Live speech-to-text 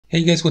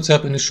Hey guys, what's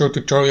up? In this short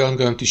tutorial I'm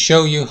going to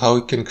show you how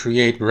you can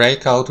create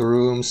breakout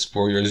rooms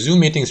for your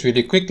Zoom meetings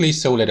really quickly.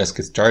 So let us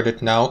get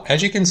started now.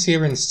 As you can see,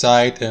 we're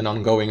inside an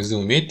ongoing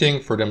Zoom meeting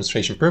for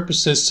demonstration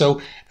purposes.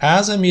 So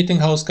as a meeting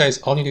host, guys,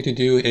 all you need to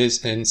do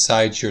is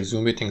inside your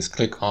Zoom meetings,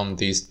 click on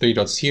these three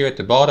dots here at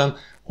the bottom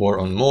or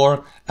on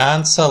more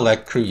and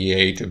select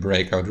create a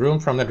breakout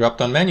room from the drop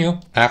down menu.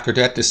 After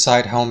that,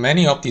 decide how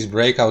many of these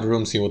breakout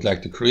rooms you would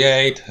like to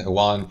create,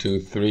 1, 2,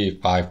 3,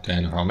 5,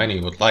 10, how many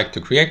you would like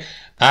to create.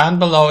 And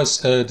below is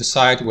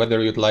decide whether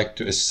you'd like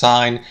to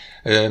assign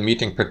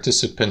meeting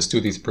participants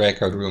to these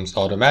breakout rooms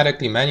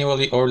automatically,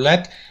 manually, or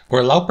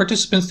allow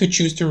participants to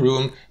choose the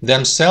room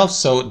themselves.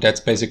 So that's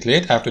basically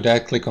it. After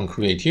that, click on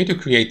create here to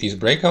create these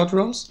breakout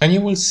rooms. And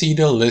you will see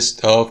the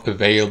list of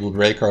available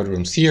breakout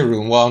rooms here,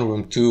 room 1,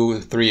 room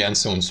 2, 3, and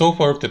so on and so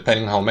forth,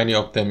 depending on how many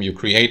of them you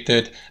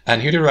created.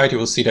 And here to the right, you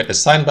will see that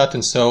assign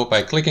button. So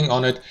by clicking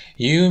on it,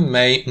 you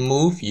may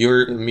move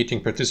your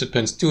meeting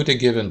participants to the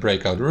given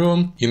breakout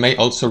room. You may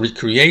also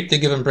recreate the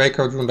given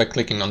breakout room by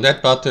clicking on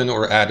that button,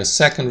 or add a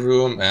second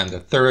room and a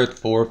third,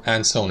 fourth,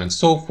 and so on and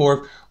so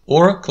forth.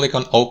 Or click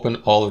on open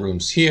all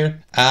rooms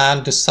here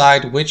and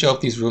decide which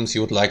of these rooms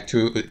you would like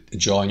to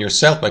join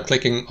yourself by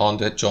clicking on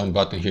the join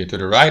button here to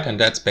the right. And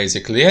that's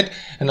basically it.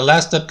 And the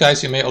last step,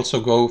 guys, you may also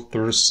go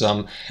through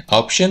some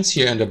options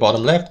here in the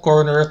bottom left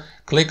corner.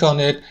 Click on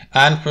it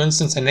and, for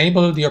instance,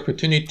 enable the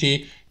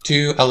opportunity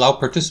to allow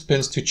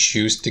participants to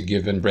choose the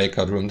given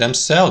breakout room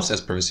themselves, as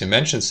previously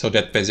mentioned. So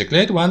that's basically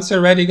it. Once they're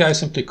ready, guys,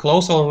 simply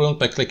close all rooms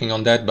by clicking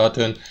on that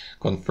button,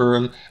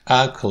 confirm,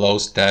 and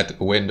close that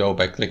window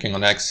by clicking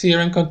on X here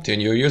and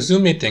continue your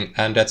Zoom meeting.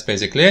 And that's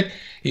basically it.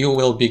 You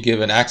will be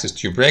given access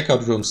to your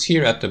breakout rooms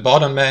here at the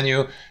bottom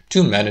menu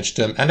to manage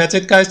them. And that's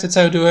it, guys. That's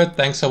how you do it.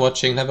 Thanks for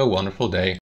watching. Have a wonderful day.